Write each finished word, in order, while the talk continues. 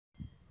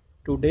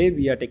Today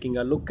we are taking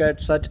a look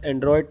at such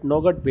Android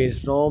Nougat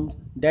based ROMs,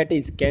 that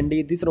is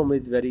Candy. This ROM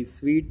is very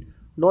sweet,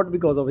 not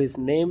because of its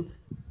name.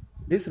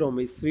 This ROM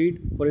is sweet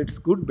for its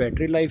good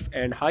battery life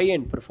and high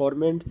end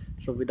performance.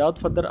 So without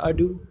further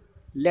ado,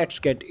 let's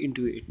get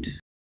into it.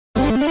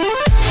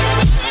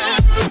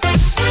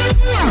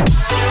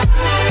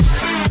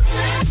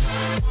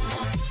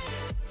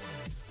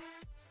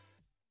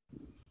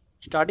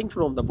 Starting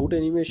from the boot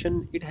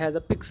animation, it has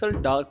a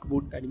pixel dark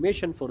boot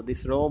animation for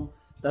this ROM.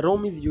 The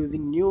ROM is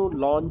using new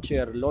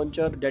launcher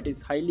that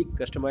is highly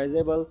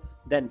customizable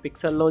than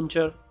pixel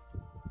launcher.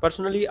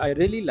 Personally, I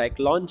really like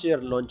launcher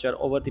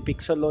over the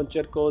pixel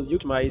launcher because you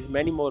customize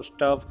many more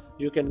stuff.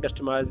 You can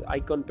customize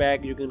icon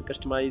pack, you can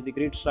customize the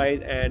grid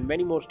size and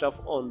many more stuff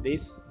on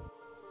this.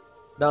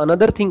 The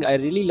another thing I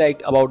really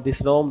liked about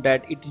this ROM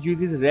that it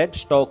uses red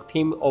stock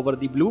theme over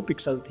the blue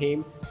pixel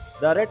theme.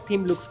 The red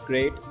theme looks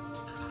great.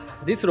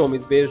 This ROM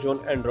is based on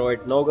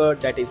Android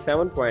Nougat that is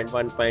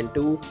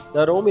 7.1.2.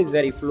 The ROM is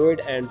very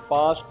fluid and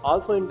fast.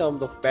 Also in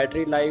terms of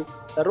battery life,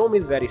 the ROM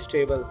is very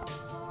stable.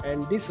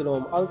 And this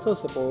ROM also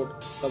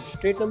supports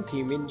Substratum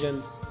theme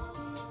engine.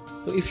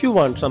 So if you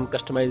want some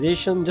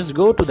customization, just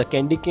go to the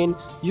Candy Cane.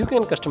 You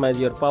can customize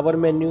your power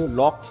menu,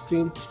 lock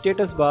screen,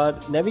 status bar,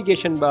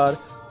 navigation bar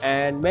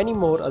and many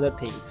more other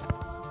things.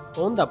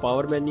 On the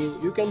power menu,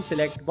 you can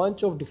select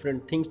bunch of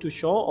different things to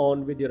show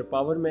on with your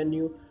power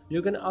menu.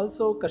 You can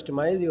also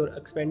customize your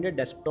expanded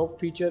desktop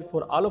feature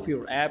for all of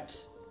your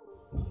apps.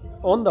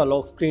 On the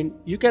lock screen,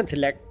 you can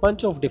select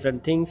bunch of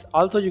different things.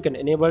 Also, you can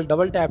enable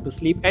double tap to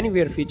sleep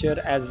anywhere feature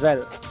as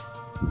well.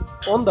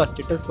 On the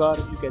status bar,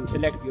 you can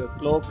select your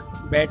clock,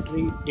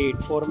 battery,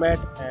 date format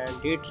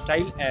and date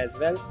style as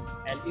well.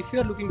 And if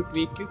you are looking to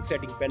tweak quick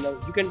setting panel,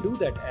 you can do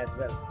that as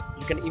well.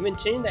 You can even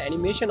change the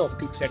animation of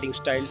quick setting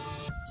style.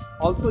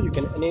 Also, you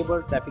can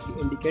enable traffic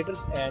indicators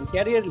and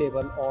carrier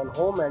label on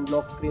home and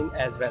lock screen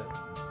as well.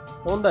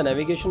 On the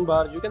navigation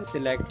bar, you can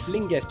select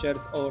Fling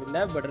gestures or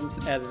nav buttons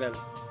as well.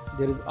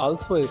 There is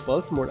also a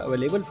pulse mode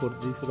available for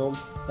this ROM.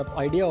 The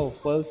idea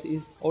of pulse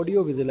is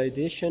audio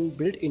visualization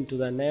built into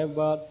the nav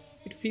bar.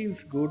 It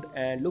feels good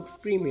and looks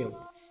premium.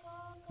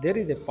 There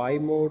is a pi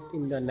mode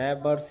in the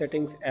nav bar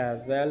settings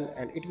as well,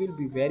 and it will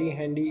be very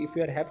handy if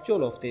you are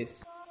habitual of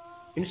this.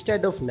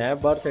 Instead of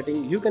nav bar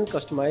setting, you can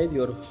customize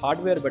your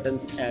hardware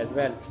buttons as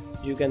well.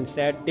 You can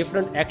set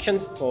different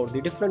actions for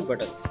the different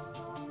buttons.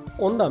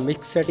 On the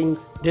mix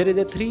settings, there is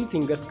a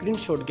 3-finger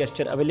screenshot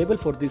gesture available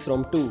for this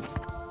ROM too.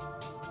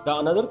 The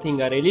another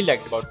thing I really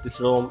liked about this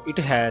ROM, it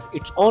has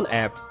its own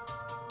app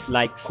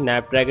like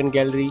Snapdragon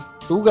Gallery,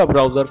 Tuga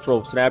browser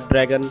from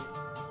Snapdragon.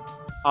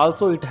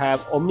 Also it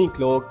have Omni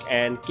Clock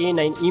and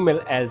K9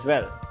 email as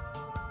well.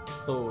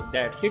 So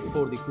that's it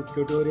for the quick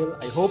tutorial.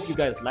 I hope you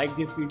guys like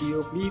this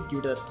video. Please give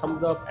it a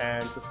thumbs up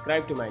and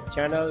subscribe to my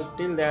channel.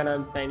 Till then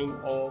I'm signing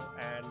off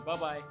and bye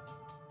bye.